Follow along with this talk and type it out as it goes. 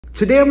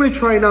Today I'm going to be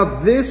trying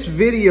out this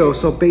video.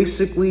 So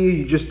basically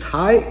you just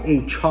tie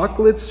a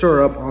chocolate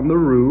syrup on the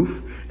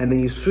roof and then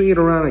you swing it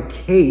around a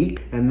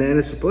cake and then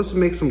it's supposed to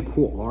make some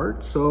cool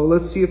art. So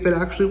let's see if it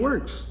actually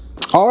works.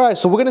 All right,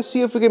 so we're gonna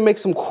see if we can make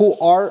some cool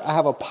art. I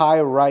have a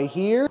pie right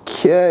here.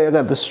 Okay, I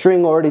got the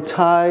string already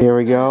tied. Here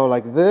we go,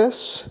 like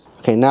this.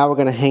 Okay, now we're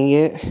gonna hang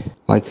it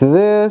like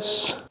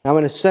this. I'm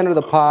gonna center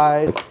the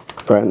pie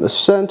right in the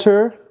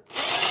center.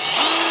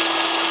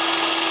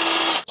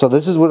 So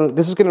this is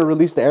gonna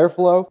release the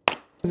airflow.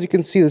 As you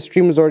can see, the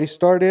stream has already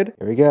started.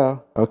 Here we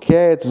go.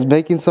 Okay, it's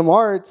making some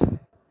art.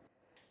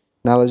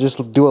 Now let's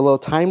just do a little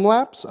time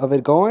lapse of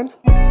it going.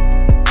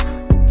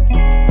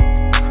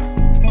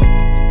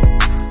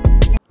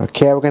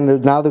 Okay,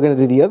 now they're gonna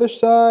do the other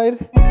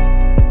side.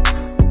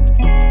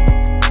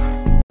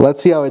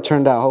 Let's see how it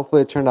turned out.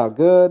 Hopefully it turned out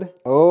good.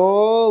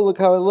 Oh, look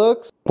how it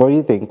looks. What do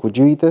you think? Would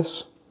you eat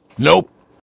this? Nope.